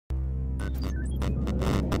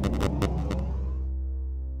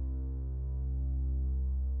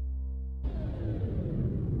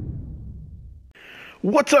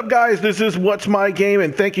What's up, guys? This is What's My Game,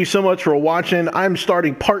 and thank you so much for watching. I'm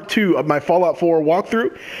starting part 2 of my Fallout 4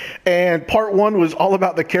 walkthrough, and part 1 was all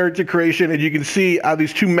about the character creation, and you can see out of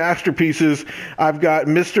these two masterpieces, I've got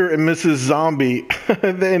Mr. and Mrs. Zombie,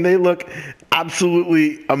 and they look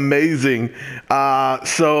absolutely amazing.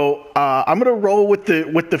 So I'm gonna roll with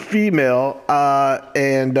the female,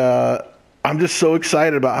 and I'm just so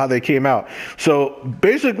excited about how they came out. So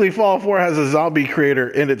basically, Fallout 4 has a zombie creator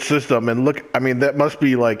in its system, and look, I mean, that must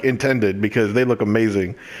be like intended because they look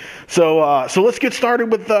amazing. So so let's get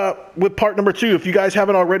started with part number 2. If you guys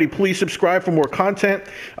haven't already, please subscribe for more content.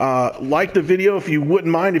 Like the video if you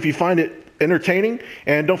wouldn't mind, if you find it entertaining,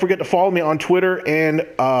 and don't forget to follow me on Twitter and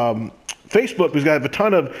Facebook, because I have a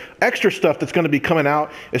ton of extra stuff that's going to be coming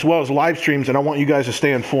out, as well as live streams, and I want you guys to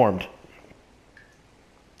stay informed.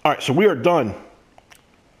 All right, so we are done.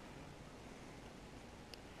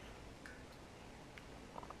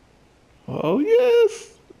 Oh,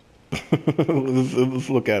 yes. let's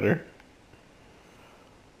look at her.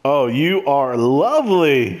 Oh, you are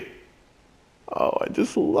lovely. Oh, I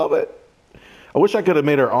just love it. I wish I could have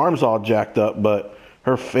made her arms all jacked up, but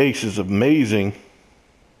her face is amazing.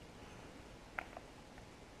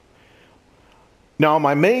 Now,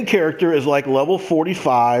 my main character is like level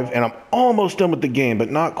 45, and I'm almost done with the game,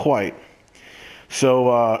 but not quite.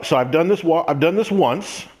 So, so I've done this. I've done this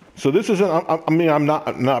once. So this isn't. I mean, I'm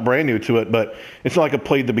not brand new to it, but it's not like I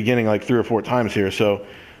played the beginning like 3 or 4 times here. So,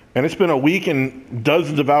 and it's been a week and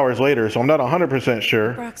dozens of hours later, so I'm not 100%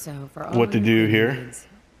 sure what to do here.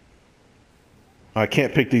 I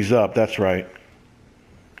can't pick these up. That's right.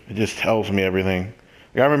 It just tells me everything.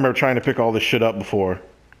 I remember trying to pick all this shit up before,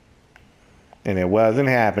 and it wasn't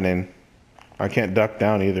happening. I can't duck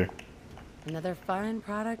down either. Another fine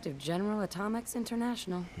product of General Atomics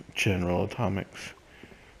International. General Atomics.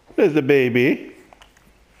 There's the baby.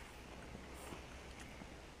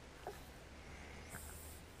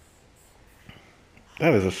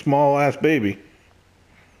 That is a small ass baby.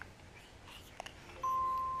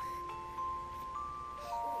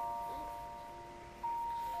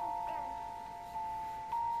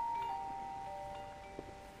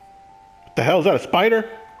 What the hell, is that a spider?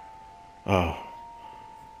 Oh, I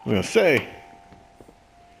was gonna say.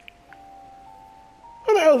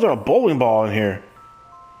 What the hell is there a bowling ball in here?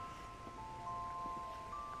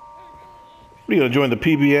 What are you gonna join the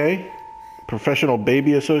PBA? Professional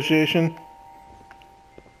Baby Association?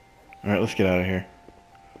 Alright, let's get out of here.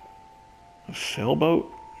 A sailboat?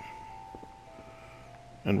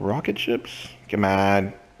 And rocket ships? Come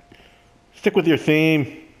on. Stick with your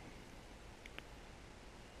theme.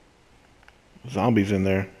 Zombies in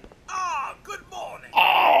there. Ah, good morning.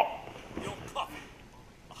 Oh! Your coffee,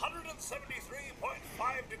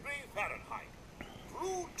 173.5 degrees Fahrenheit,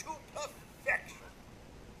 brewed to perfection.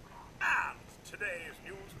 And today's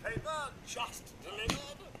newspaper just delivered.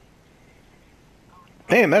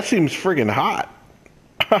 Man, that seems friggin' hot.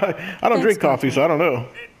 I don't drink coffee, so I don't know.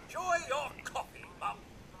 Enjoy your coffee, Mum.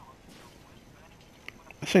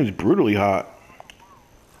 That seems brutally hot.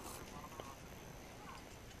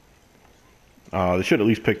 Oh, they should have at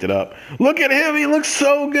least picked it up. Look at him, he looks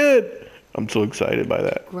so good. I'm so excited by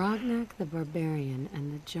that. Grognak the Barbarian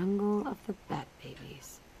and the Jungle of the Bat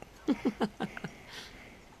Babies.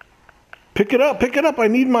 Pick it up, I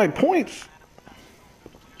need my points.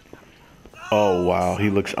 Oh, wow, he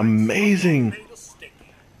looks amazing.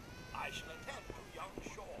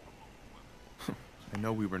 I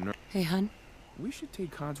know we were Hey, hun. We should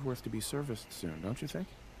take Codsworth to be serviced soon, don't you think?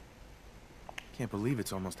 Can't believe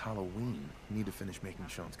it's almost Halloween. Need to finish making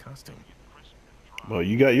Sean's costume. Well,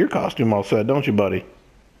 you got your costume all set, don't you, buddy?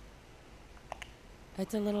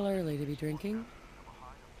 It's a little early to be drinking.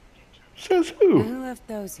 Says who? Who left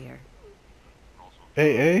those here?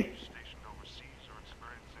 AA?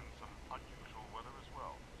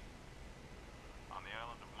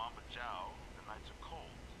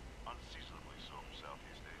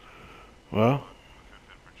 Well,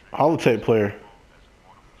 holotape player.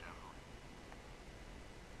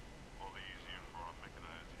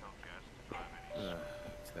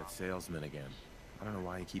 It's that salesman again. I don't know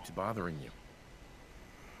why he keeps bothering you.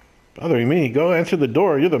 Bothering me? Go answer the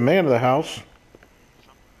door. You're the man of the house.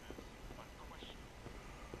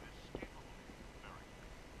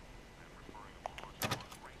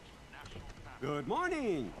 Good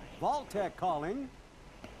morning. Vault-Tec calling.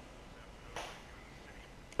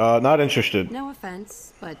 Not interested. No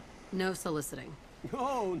offense, but no soliciting.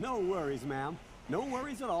 Oh, no worries, ma'am. No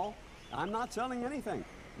worries at all. I'm not selling anything.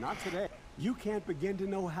 Not today. You can't begin to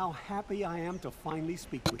know how happy I am to finally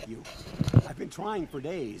speak with you. I've been trying for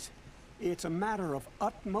days. It's a matter of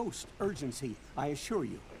utmost urgency, I assure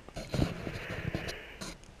you.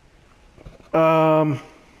 Not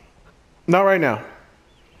right now.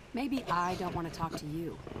 Maybe I don't want to talk to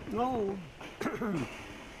you. No,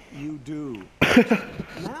 you do.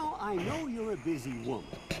 Now, I know you're a busy woman,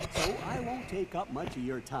 so I won't take up much of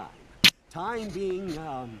your time. Time being,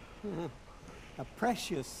 a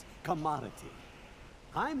precious commodity.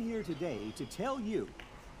 I'm here today to tell you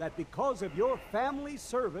that because of your family's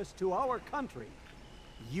service to our country,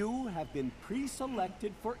 you have been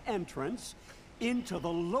pre-selected for entrance into the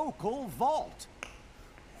local vault.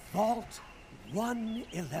 Vault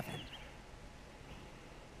 111.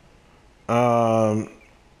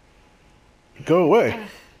 Go away.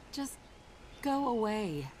 Just go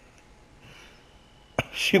away.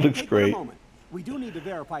 She looks Take great. a moment. We do need to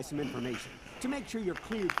verify some information to make sure you're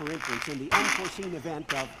cleared for entrance in the unforeseen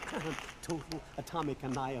event of total atomic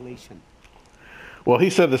annihilation. Well,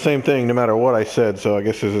 he said the same thing no matter what I said, so I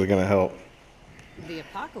guess this is going to help. The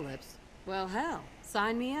apocalypse? Well, hell,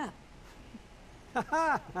 sign me up.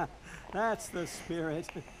 That's the spirit.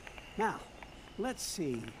 Now, let's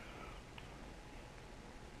see.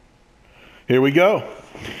 Here we go.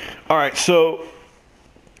 All right, so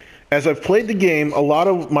as I've played the game, a lot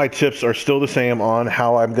of my tips are still the same on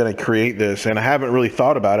how I'm going to create this, and I haven't really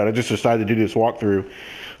thought about it. I just decided to do this walkthrough.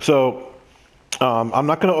 So I'm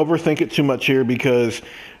not going to overthink it too much here, because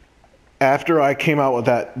after I came out with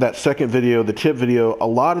that second video, the tip video, a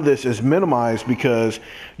lot of this is minimized because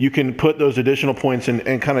you can put those additional points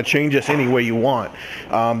and kind of change this any way you want,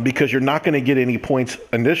 because you're not going to get any points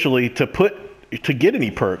initially to get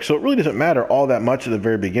any perks. So it really doesn't matter all that much at the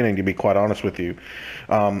very beginning, to be quite honest with you.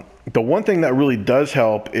 The one thing that really does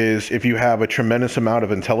help is if you have a tremendous amount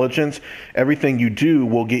of intelligence, everything you do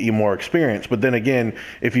will get you more experience. But then again,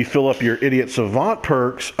 if you fill up your idiot savant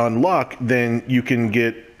perks on luck, then you can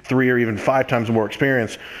get 3 or even 5 times more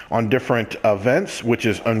experience on different events, which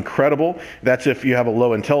is incredible. That's if you have a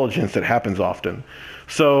low intelligence. That happens often.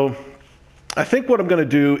 So I think what I'm going to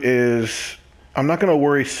do is I'm not going to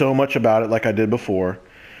worry so much about it like I did before,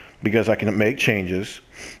 because I can make changes.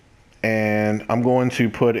 And I'm going to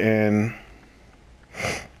put in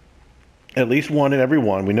at least 1 in every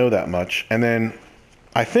one. We know that much. And then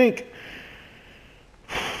I think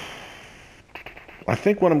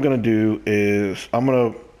what I'm going to do is I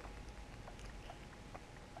don't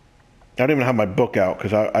even have my book out,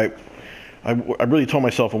 because I really told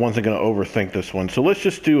myself I wasn't going to overthink this one. So let's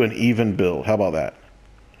just do an even build. How about that?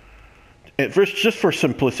 Just for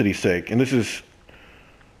simplicity's sake, and this is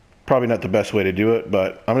probably not the best way to do it,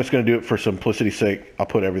 but I'm just going to do it for simplicity's sake. I'll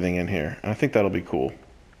put everything in here, and I think that'll be cool.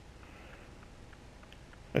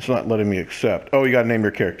 It's not letting me accept. Oh, you got to name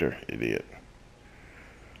your character, idiot.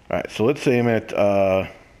 All right, so let's say I'm at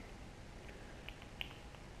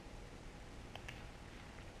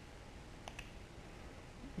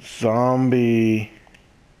zombie.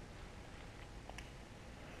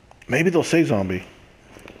 Maybe they'll say zombie.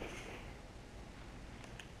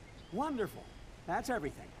 Wonderful. That's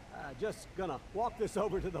everything. Just gonna walk this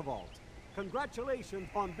over to the vault. Congratulations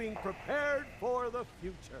on being prepared for the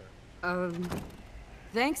future.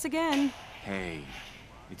 Thanks again. Hey,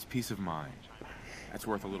 it's peace of mind. That's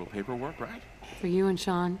worth a little paperwork, right? For you and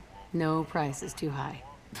Sean, no price is too high.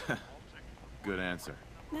 Good answer.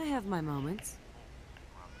 I have my moments.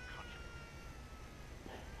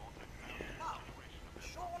 Now,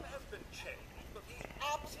 Sean has been changed, but he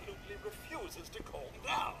absolutely refuses to calm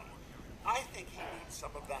down. I think he needs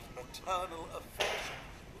some of that maternal affection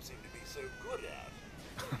you seem to be so good at.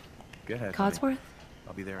 Go ahead, honey. Codsworth?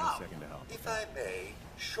 I'll be there in a second to help. If I may,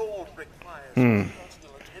 Sean requires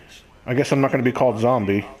personal attention. I guess I'm not going to be called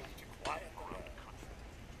zombie.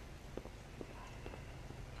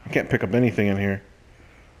 I can't pick up anything in here.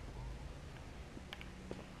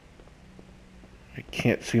 I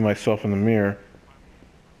can't see myself in the mirror.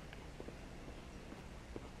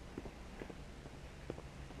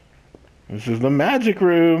 This is the magic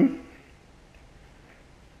room.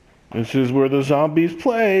 This is where the zombies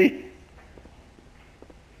play.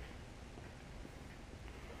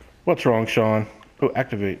 What's wrong, Sean? Oh,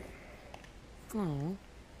 activate. Oh,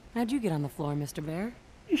 how'd you get on the floor, Mr. Bear?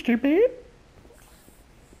 Mr. Bear?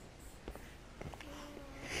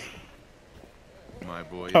 My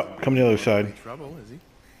boy Oh, isn't come to the other in side. any trouble, is he?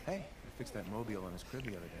 Hey, I fixed that mobile on his crib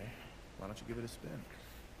the other day. Why don't you give it a spin?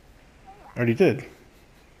 I already did.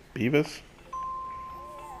 Beavis?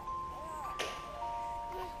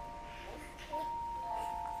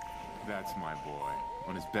 That's my boy,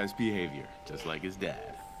 on his best behavior, just like his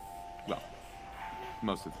dad. Well,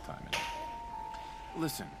 most of the time, anyway.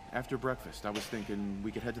 Listen, after breakfast, I was thinking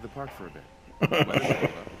we could head to the park for a bit. Weather's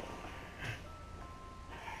hold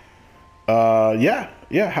up.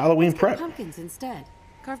 Yeah, Halloween prep. Pumpkins instead.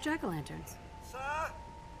 Carve jack-o'-lanterns.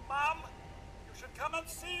 don't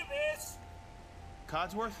see this?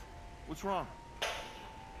 Codsworth? What's wrong?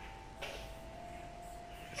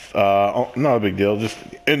 Not a big deal. Just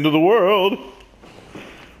end of the world.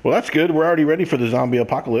 Well, that's good. We're already ready for the zombie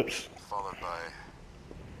apocalypse.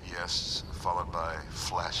 Followed by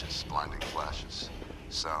flashes, blinding flashes,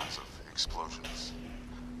 sounds of explosions.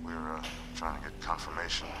 We're trying to get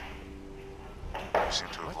confirmation. We seem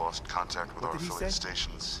to have lost contact with our affiliate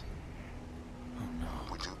stations. Oh no.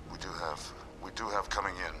 We do have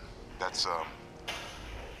coming in. That's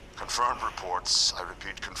confirmed reports. I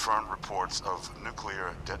repeat, confirmed reports of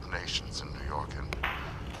nuclear detonations in New York and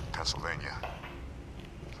Pennsylvania.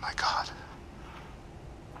 My God.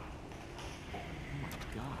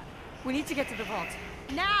 We need to get to the vault.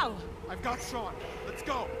 Now! I've got Sean. Let's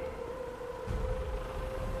go.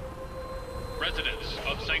 Residents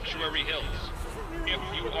of Sanctuary Hills, if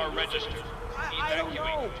you are registered,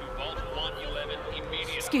 evacuate to Vault 111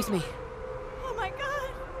 immediately. Excuse me. Oh my God!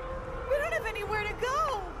 We don't have anywhere to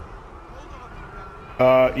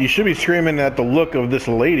go! You should be screaming at the look of this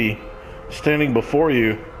lady standing before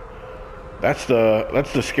you. That's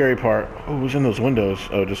the scary part. Oh, who's in those windows?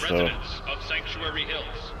 Oh, just Residents of Sanctuary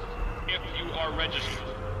Hills, if you are registered,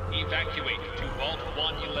 evacuate to Vault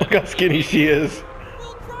 111. Look how skinny she is.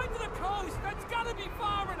 We'll drive to the coast. That's gotta be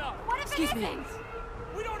far enough. What if Excuse it me. isn't?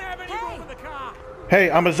 We don't have any room in the car. Hey,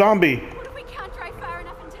 I'm a zombie. What if we can't drive far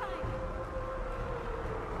enough in time?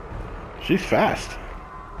 She's fast.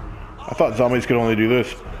 I thought zombies could only do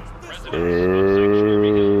this.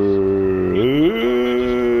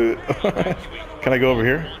 Can I go over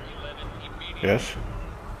here? Yes.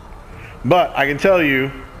 But I can tell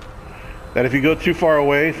you that if you go too far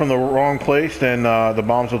away from the wrong place, then the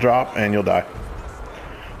bombs will drop and you'll die.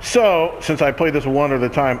 So, since I played this one at a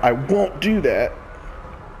time, I won't do that.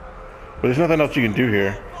 But there's nothing else you can do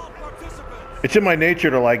here. It's in my nature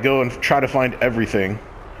to like go and try to find everything.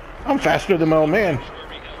 I'm faster than my old man.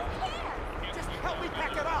 Just help me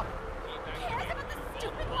pack it up. Who cares about the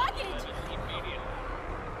stupid luggage?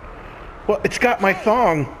 Well, it's got my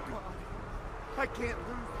thong. I can't lose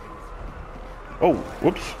these. Oh,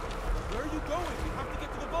 whoops. Where are you going? You have to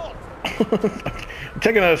get to the vault. I'm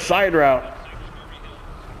taking a side route.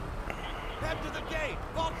 Head to the gate.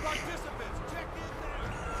 Vault participants, check in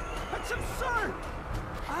there. That's absurd!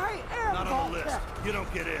 I am Not on the list. You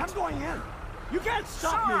don't get in. I'm going in. You can't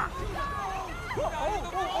stop me.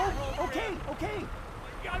 Okay.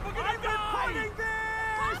 I've been fighting this.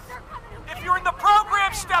 Cops are coming to If you're in the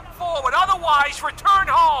program, step forward. Otherwise, return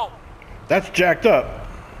home. That's jacked up.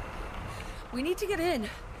 We need to get in.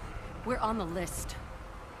 We're on the list.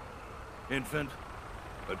 Infant,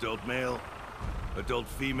 adult male, adult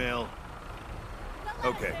female.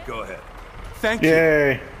 Okay, go ahead. Thank you.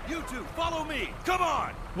 Yay. You two, follow me. Come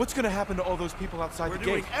on. What's gonna happen to all those people outside We're the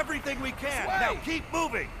doing gate? everything we can. Now keep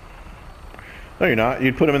moving. No, you're not.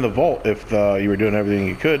 You'd put him in the vault if you were doing everything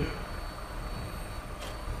you could.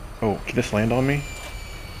 Oh, can this land on me?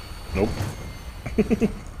 Nope.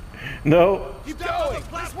 No. Keep going.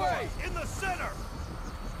 This way. In the center.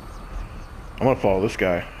 I'm gonna follow this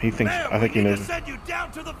guy. He thinks. There, I think he we need knows. to send you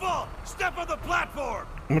down to the vault. Step on the platform.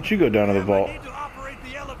 Why don't you go down to the We vault? need to operate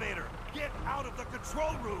the elevator. Get out of the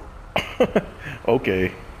control room.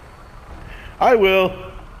 Okay. I will.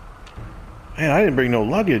 Man, I didn't bring no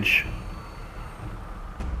luggage.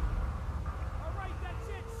 All right, that's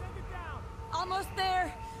it. Send it down. Almost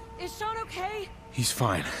there. Is Sean okay? He's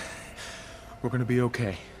fine. We're gonna be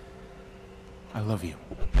okay. I love you.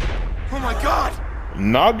 Oh my God!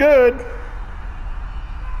 Not good.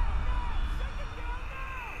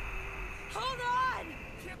 Hold on!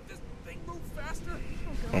 Can't this thing move faster?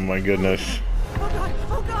 Oh my goodness. Oh God!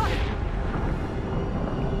 Oh God!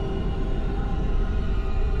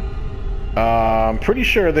 I'm pretty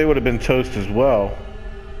sure they would have been toast as well.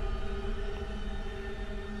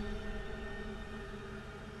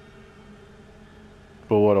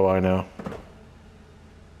 But what do I know?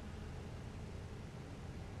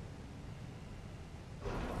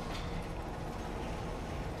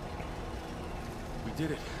 We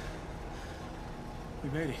did it. We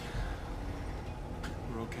made it.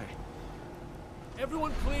 We're okay.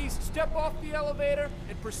 Everyone please step off the elevator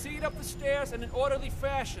and proceed up the stairs in an orderly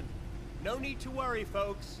fashion. No need to worry,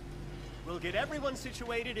 folks. We'll get everyone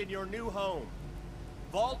situated in your new home.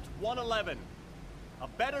 Vault 111. A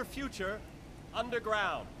better future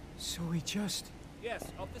underground. So we just... Yes,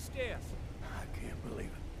 up the stairs. I can't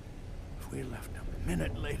believe it. If we left a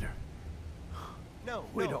minute later. No,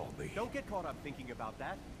 We'd no, all be- don't get caught up thinking about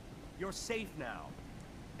that. You're safe now.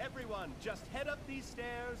 Everyone, just head up these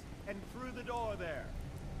stairs and through the door there.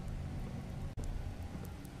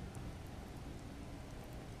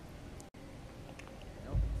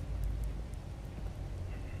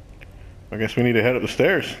 I guess we need to head up the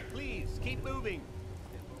stairs. Please, keep moving.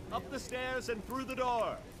 Up the stairs and through the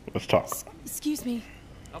door. Let's talk. Excuse me.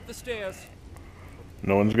 Up the stairs.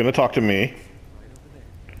 No one's gonna talk to me.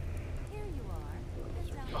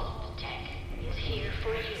 Vault Tech is here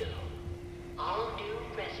for you. All new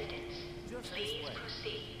residents, please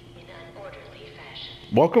proceed in an orderly fashion.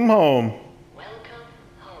 Welcome home. Welcome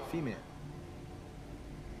home.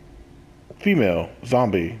 Female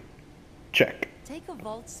zombie. Check. Take a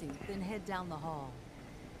vault suit, then head down the hall.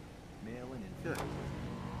 Mail and in.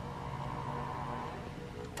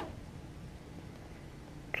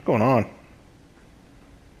 What's going on?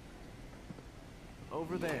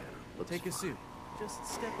 Over there. Take a suit. Just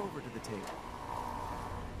step over to the table.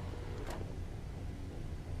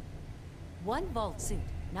 One vault suit.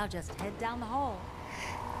 Now just head down the hall.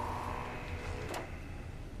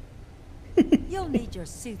 You'll need your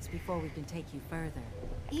suits before we can take you further.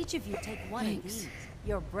 Each of you take one of these.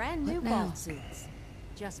 Your brand new vault suits.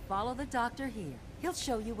 Just follow the doctor here. He'll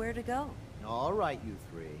show you where to go. All right, you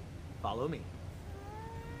three. Follow me.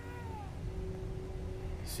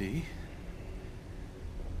 See?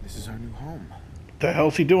 This is our new home. What the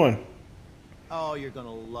hell's he doing? Oh, you're gonna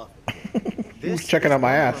love it. Who's checking out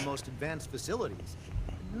my one ass? of our most advanced facilities.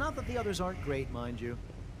 Not that the others aren't great, mind you.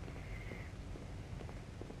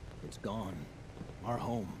 It's gone. Our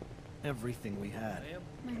home. Everything we had.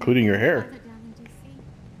 Including your hair.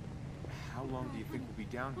 How long do you think we'll be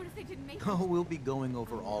down here? Oh, we'll be going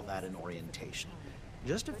over all that in orientation.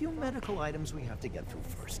 Just a few medical items we have to get through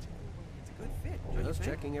first. It's a good fit. Just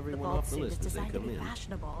checking everyone vault off the suit list is as they designed to come be in.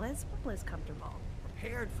 fashionable as well as comfortable.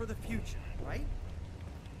 Prepared for the future, right?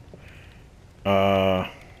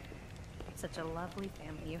 Such a lovely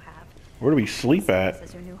family you have. Where do we sleep at? This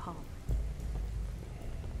is your new home.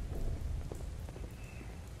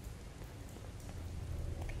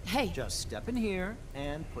 Hey. Just step in here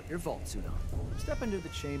and put your vault suit on. Step into the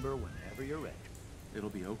chamber whenever you're ready. It'll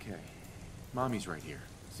be okay. Mommy's right here.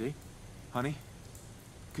 See? Honey?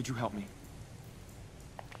 Could you help me?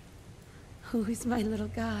 Who's my little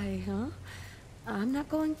guy, huh? I'm not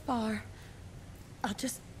going far. I'll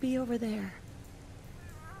just be over there.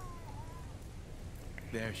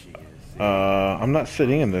 There she is. I'm not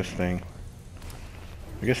sitting in this thing.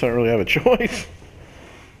 I guess I don't really have a choice.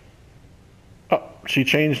 Oh, she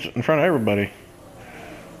changed in front of everybody.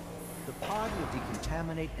 The pod will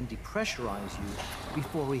decontaminate and depressurize you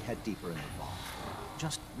before we head deeper in the vault.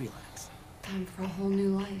 Just relax. Time for a whole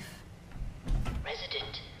new life.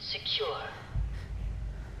 Resident secure.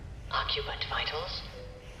 Occupant vitals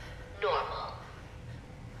normal.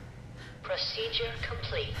 Procedure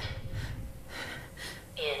complete.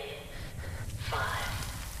 In 5,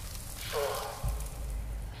 4,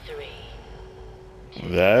 3.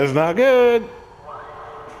 That is not good.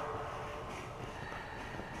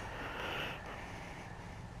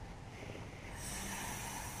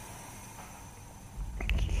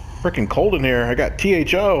 Freaking cold in here. I got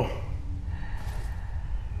THO.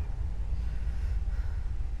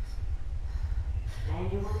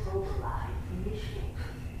 Manual override initiated.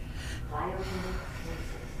 Cryogenic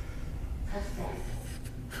stasis. Suspend.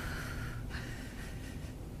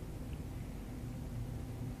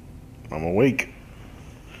 I'm awake.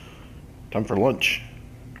 Time for lunch.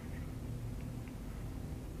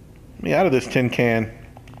 Get me out of this tin can.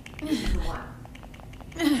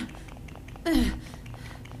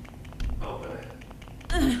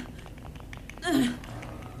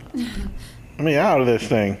 Let me out of this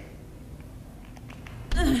thing.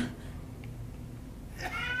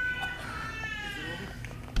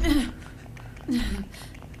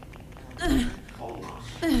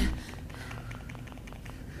 Almost.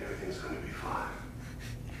 Everything's going to be fine.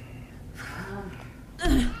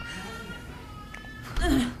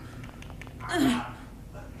 I'm not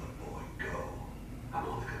letting the boy go. I'm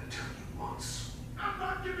only going to tell you once. I'm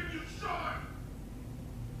not giving you shot.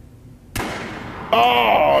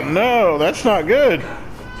 Oh no, that's not good. Get out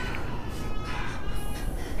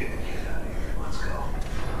of here. Let's go.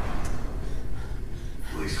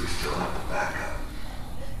 At least we still have the backup.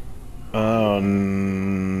 Oh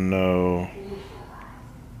no.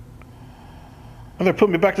 Oh, they're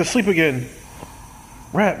putting me back to sleep again.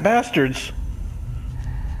 Rat bastards.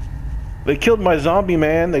 They killed my zombie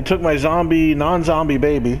man. They took my zombie, non-zombie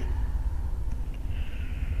baby.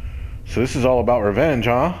 So this is all about revenge,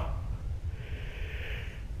 huh?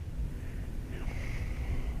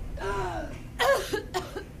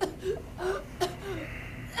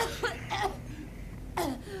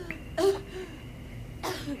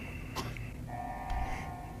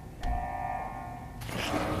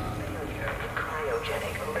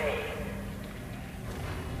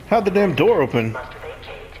 How'd the damn door open? Must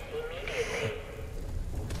vacate immediately.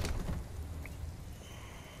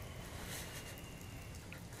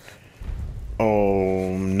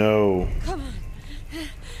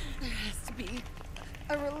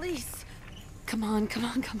 come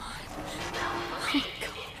on, come on. Malfunction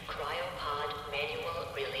in cryopod manual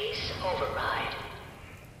release override.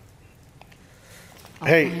 I'll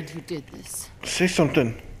Hey. find who did this. Say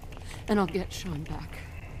something. And I'll get Sean back.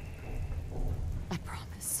 I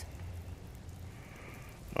promise.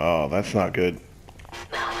 Oh, that's not good.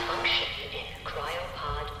 Malfunction in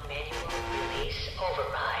cryopod manual release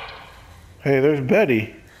override. Hey, there's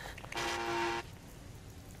Betty.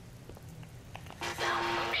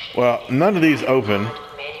 Well, none of these open. Manual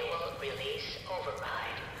release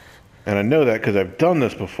override. And I know that because I've done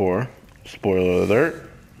this before. Spoiler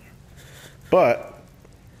alert. But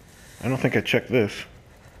I don't think I checked this.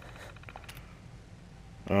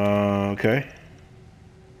 Okay.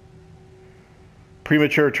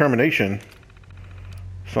 Premature termination.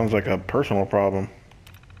 Sounds like a personal problem.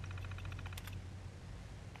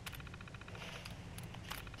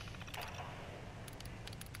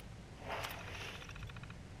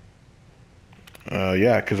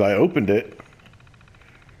 Yeah, because I opened it.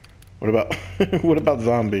 What about what about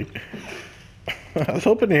zombie? I was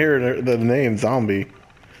hoping to hear the name zombie.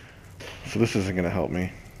 So this isn't going to help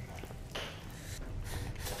me.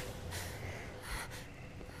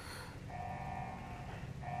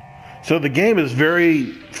 So the game is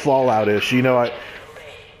very Fallout-ish. You know,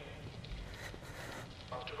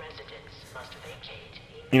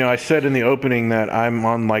 I said in the opening that I'm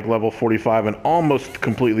on like level 45 and almost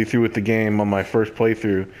completely through with the game on my first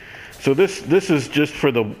playthrough. So this is just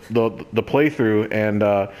for the playthrough, and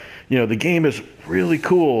you know, the game is really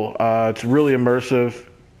cool. It's really immersive,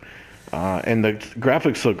 and the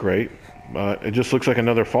graphics look great. It just looks like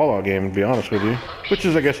another Fallout game, to be honest with you, which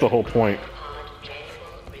is, I guess, the whole point.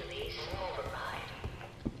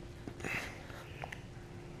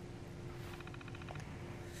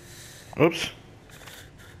 Oops.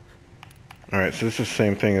 Alright, so this is the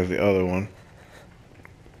same thing as the other one.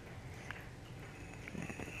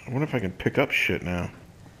 I wonder if I can pick up shit now.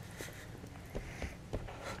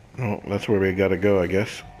 Oh, that's where we gotta go, I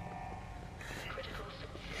guess.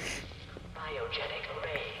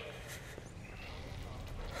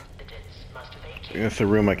 That's the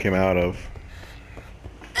room I came out of.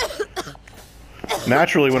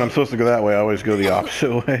 Naturally, when I'm supposed to go that way, I always go the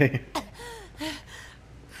opposite way.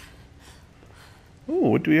 Oh,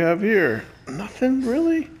 what do we have here? Nothing,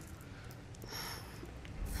 really?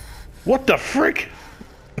 What the frick?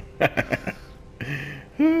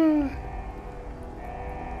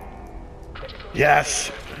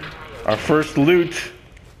 Yes! Our first loot.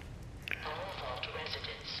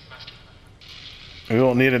 We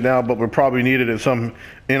won't need it now, but we'll probably need it at some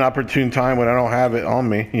inopportune time when I don't have it on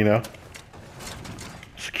me, you know.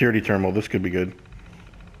 Security terminal, this could be good.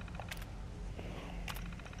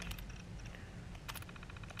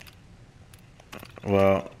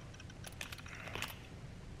 Well,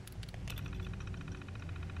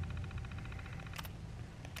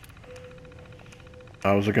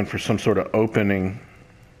 I was looking for some sort of opening,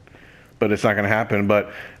 but it's not going to happen.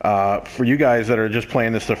 But for you guys that are just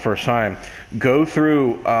playing this the first time, go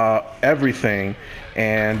through everything,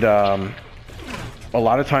 and a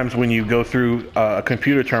lot of times when you go through a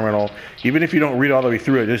computer terminal, even if you don't read all the way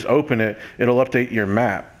through it, just open it, it'll update your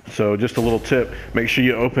map. So just a little tip, make sure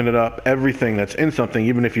you open it up, everything that's in something,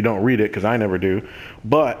 even if you don't read it, because I never do.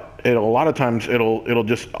 But a lot of times it'll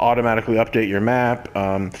just automatically update your map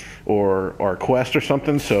or a quest or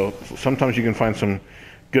something. So sometimes you can find some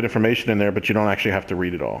good information in there, but you don't actually have to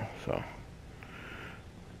read it all. So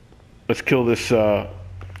let's kill this. Oh,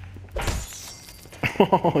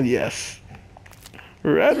 yes.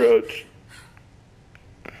 Red roach.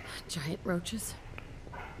 Giant roaches?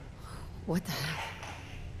 What the heck?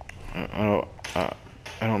 I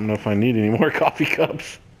don't know if I need any more coffee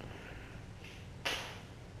cups.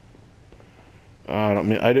 I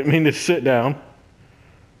didn't mean to sit down.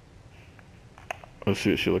 Let's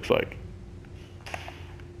see what she looks like.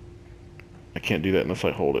 I can't do that unless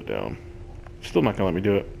I hold it down. Still not gonna let me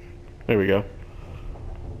do it. There we go.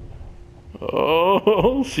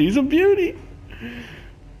 Oh, she's a beauty.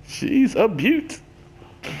 She's a beaut.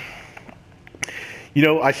 You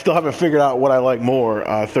know, I still haven't figured out what I like more,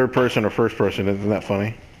 third person or first person. Isn't that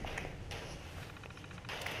funny?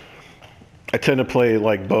 I tend to play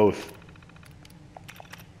like both.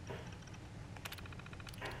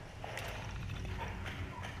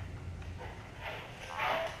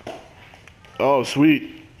 Oh,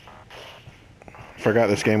 sweet. Forgot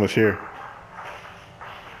this game was here.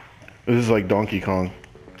 This is like Donkey Kong.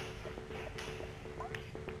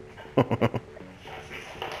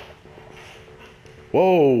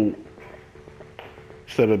 Whoa!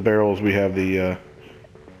 Instead of barrels, we have the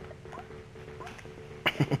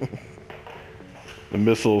the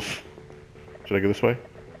missiles. Should I go this way?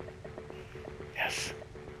 Yes.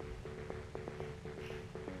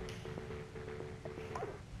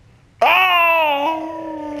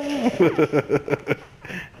 Oh! I'm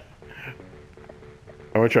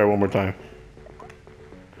gonna try one more time.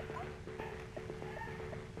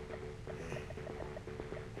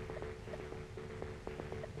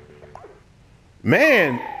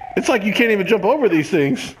 Man, it's like you can't even jump over these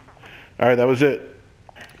things. All right, that was it.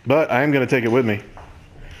 But I am going to take it with me.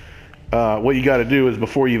 What you got to do is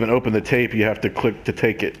before you even open the tape, you have to click to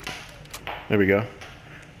take it. There we go.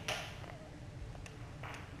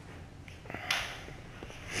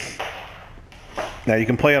 Now you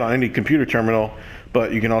can play it on any computer terminal,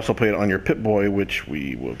 but you can also play it on your Pip-Boy, which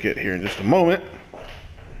we will get here in just a moment.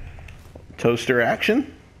 Toaster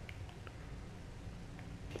action.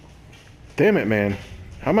 Damn it, man.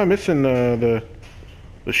 How am I missing the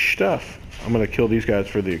stuff? I'm going to kill these guys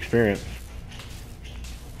for the experience.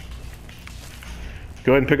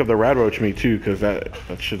 Go ahead and pick up the rad roach meat too, because that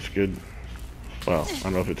shit's good. Well, I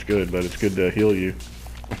don't know if it's good, but it's good to heal you.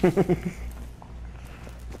 Alright,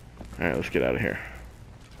 let's get out of here.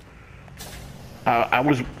 I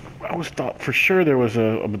was thought for sure there was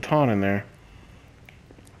a baton in there.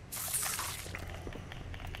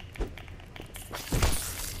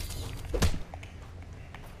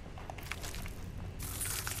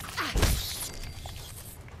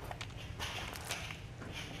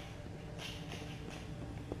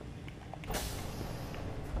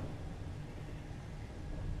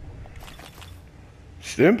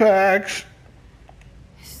 Stimpaks.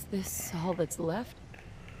 Is this all that's left?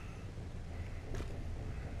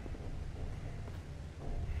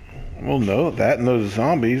 Well, no, that and those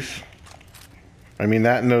zombies. I mean,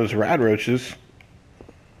 that and those rad roaches.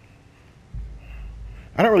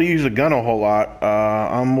 I don't really use a gun a whole lot.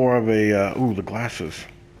 I'm more of a, ooh, the glasses.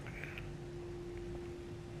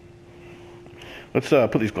 Let's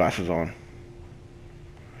put these glasses on.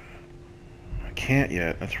 I can't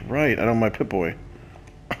yet. That's right. I don't have my Pip-Boy.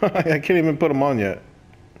 I can't even put them on yet.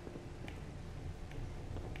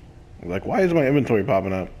 Like, why is my inventory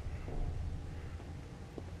popping up?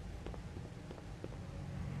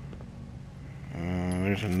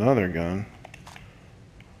 There's another gun.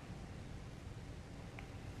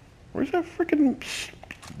 Where's that freaking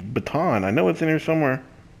baton? I know it's in here somewhere.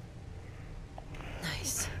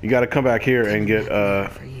 Nice. You got to come back here and get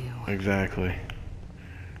for you. Exactly.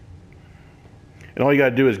 And all you got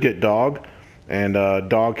to do is get dog, and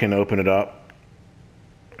dog can open it up.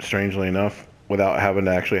 Strangely enough, without having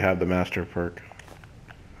to actually have the master perk.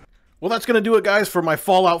 Well, that's going to do it, guys, for my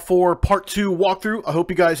Fallout 4 Part 2 walkthrough. I hope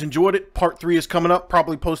you guys enjoyed it. Part 3 is coming up.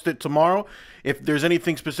 Probably post it tomorrow. If there's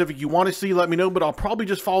anything specific you want to see, let me know. But I'll probably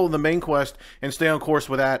just follow the main quest and stay on course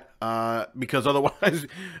with that. Because otherwise,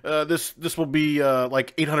 this will be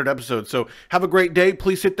like 800 episodes. So have a great day.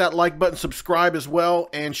 Please hit that like button, subscribe as well,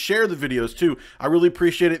 and share the videos too. I really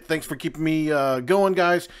appreciate it. Thanks for keeping me going,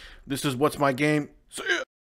 guys. This is What's My Game. See ya.